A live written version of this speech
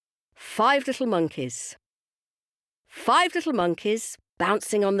5 little monkeys. 5 little monkeys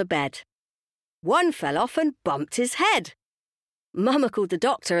bouncing on the bed. One fell off and bumped his head. Mama called the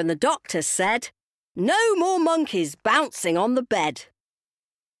doctor and the doctor said, "No more monkeys bouncing on the bed."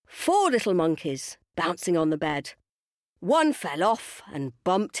 4 little monkeys bouncing on the bed. One fell off and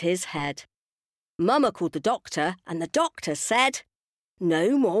bumped his head. Mama called the doctor and the doctor said,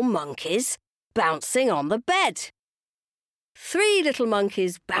 "No more monkeys bouncing on the bed." 3 little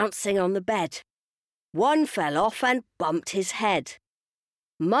monkeys bouncing on the bed. One fell off and bumped his head.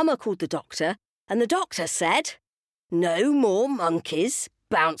 Mama called the doctor and the doctor said, "No more monkeys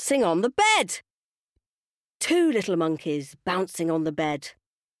bouncing on the bed." 2 little monkeys bouncing on the bed.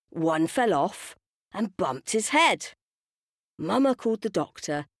 One fell off and bumped his head. Mama called the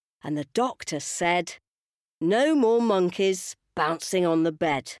doctor and the doctor said, "No more monkeys bouncing on the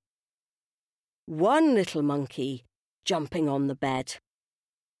bed." 1 little monkey jumping on the bed.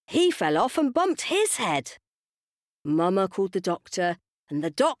 He fell off and bumped his head. Mama called the doctor and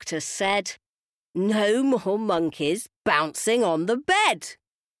the doctor said, "No more monkeys bouncing on the bed."